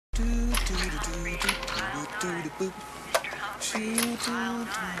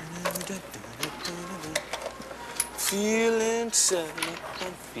Feeling 7 up,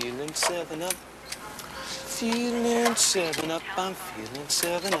 I'm feeling 7 up. Feeling 7 up, I'm feeling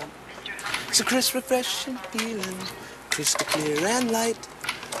 7 up. It's a crisp, refreshing feeling, crystal clear and light.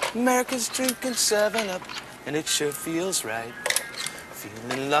 America's drinking 7 up, and it sure feels right.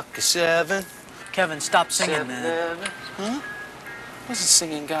 Feeling lucky 7. Kevin, stop singing, man. Huh? Wasn't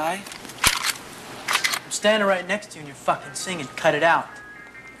singing, guy. I'm standing right next to you and you're fucking singing. Cut it out.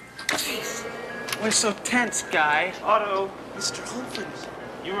 Why so tense, guy? Otto. Mr. Humphreys.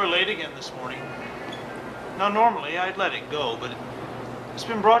 You were late again this morning. Now, normally I'd let it go, but it's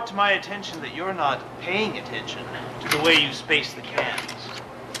been brought to my attention that you're not paying attention to the way you space the cans.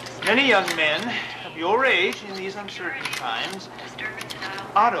 Many young men of your age in these uncertain times.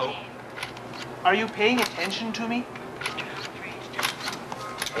 Otto, are you paying attention to me?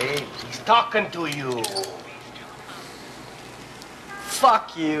 Hey, he's talking to you.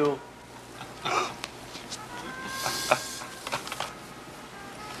 Fuck you.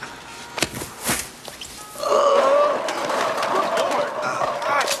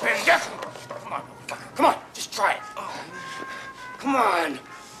 Come on, just try it. Come on.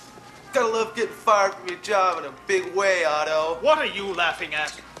 Gotta love getting fired from your job in a big way, Otto. What are you laughing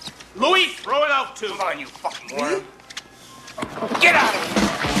at? Louis, throw it out too. Come on, you fucking moron. Get out of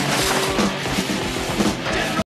here.